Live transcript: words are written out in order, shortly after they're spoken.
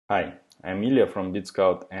Hi, I'm Ilya from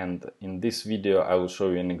Bitskout, and in this video I will show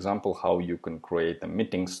you an example how you can create a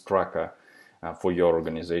meetings tracker for your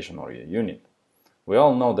organization or your unit. We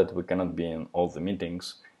all know that we cannot be in all the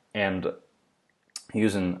meetings, and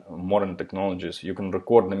using modern technologies you can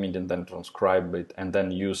record the meeting, then transcribe it, and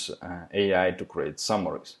then use AI to create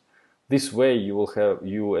summaries. This way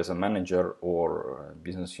you as a manager or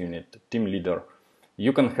business unit team leader,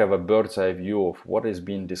 you can have a bird's eye view of what is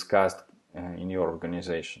being discussed in your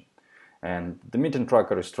organization. And the meeting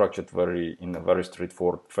tracker is structured in a very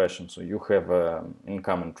straightforward fashion. So you have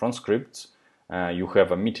incoming transcripts, you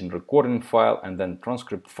have a meeting recording file, and then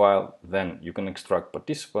transcript file. Then you can extract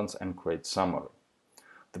participants and create summary.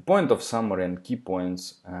 The point of summary and key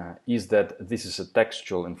points is that this is a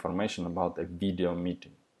textual information about a video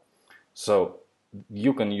meeting. So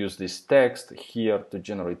you can use this text here to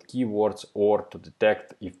generate keywords or to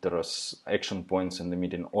detect if there are action points in the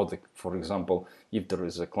meeting, or for example, if there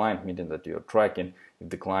is a client meeting that you're tracking, if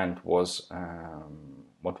the client was,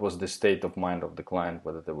 what was the state of mind of the client,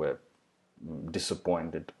 whether they were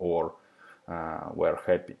disappointed or were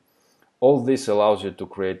happy. All this allows you to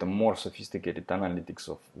create a more sophisticated analytics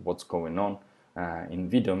of what's going on in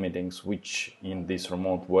video meetings, which in this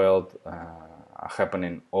remote world are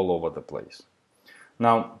happening all over the place.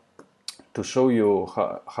 Now, to show you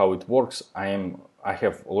how it works, I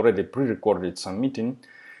have already pre-recorded some meeting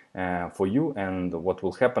for you, and what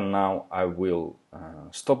will happen now, I will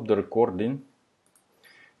stop the recording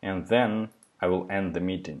and then I will end the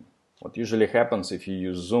meeting. What usually happens if you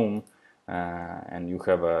use Zoom and you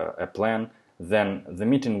have a plan, then the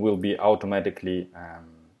meeting will be automatically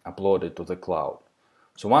uploaded to the cloud.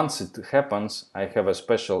 So once it happens, I have a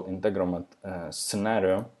special integromat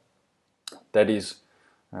scenario that is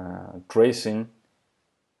tracing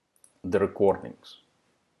the recordings.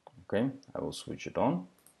 Okay, I will switch it on.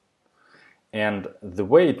 And the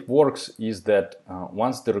way it works is that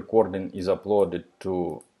once the recording is uploaded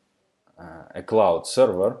to a cloud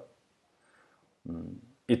server,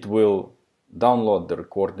 it will download the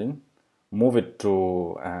recording, move it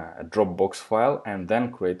to a Dropbox file, and then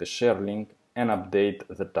create a share link and update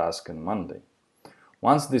the task on Monday.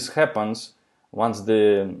 Once this happens, once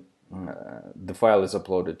the file is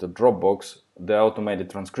uploaded to Dropbox, the automated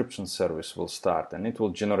transcription service will start, and it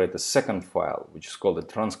will generate a second file, which is called a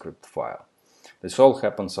transcript file. This all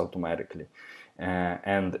happens automatically.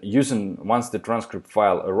 And once the transcript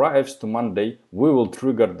file arrives to Monday, we will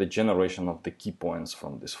trigger the generation of the key points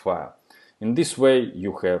from this file. In this way,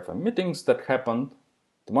 you have meetings that happened,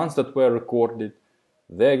 the ones that were recorded,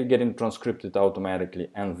 they're getting transcribed automatically,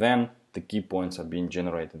 and then the key points are being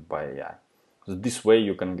generated by AI. So this way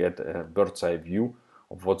you can get a bird's eye view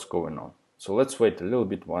of what's going on. So let's wait a little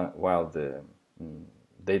bit while the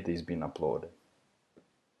data is being uploaded.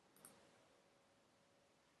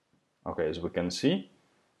 Okay, as we can see,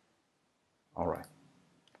 all right.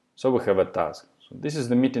 So we have a task. So this is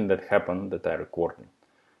the meeting that happened that I recorded.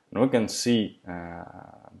 And we can see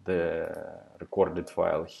the recorded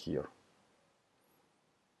file here.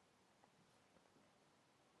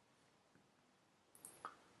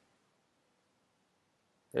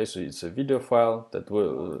 Okay, so it's a video file that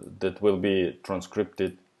will be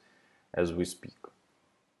transcribed as we speak.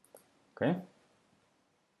 Okay.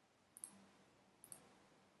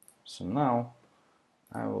 So now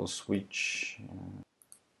I will switch.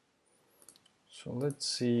 So let's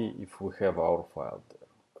see if we have our file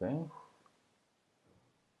there. Okay.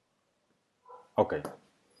 Okay.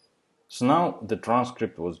 So now the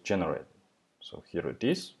transcript was generated. So here it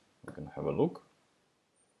is. We can have a look.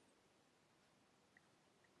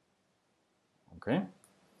 Okay,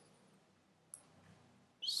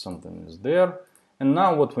 something is there, and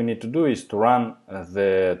now what we need to do is to run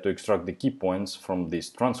to extract the key points from this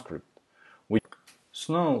transcript.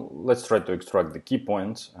 So now let's try to extract the key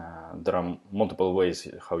points. There are multiple ways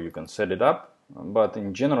how you can set it up, but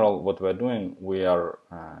in general what we're doing, we are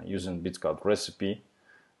using Bitskout recipe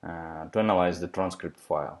to analyze the transcript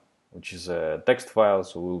file, which is a text file,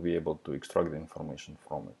 so we'll be able to extract the information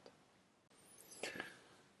from it.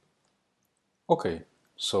 Okay,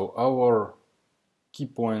 so our key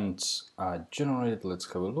points are generated. Let's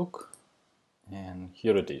have a look, and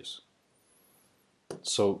here it is.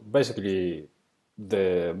 So basically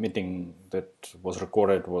the meeting that was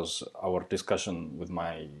recorded was our discussion with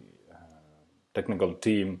my technical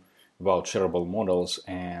team about shareable models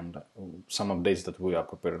and some updates that we are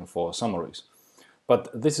preparing for summaries. But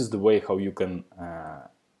this is the way how you can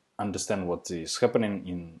understand what is happening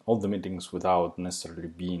in all the meetings without necessarily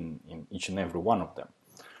being in each and every one of them.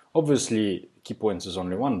 Obviously, key points is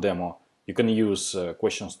only one demo. You can use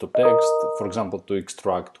questions to text, for example, to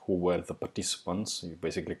extract who were the participants. You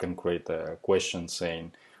basically can create a question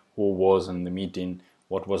saying who was in the meeting,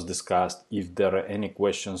 what was discussed, if there are any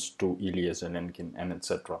questions to Ilya Zelenkin, and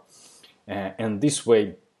etc. And this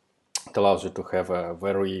way it allows you to have a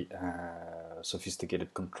very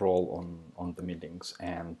sophisticated control on the meetings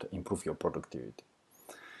and improve your productivity.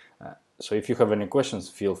 So if you have any questions,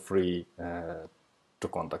 feel free to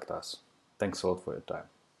contact us. Thanks a lot for your time.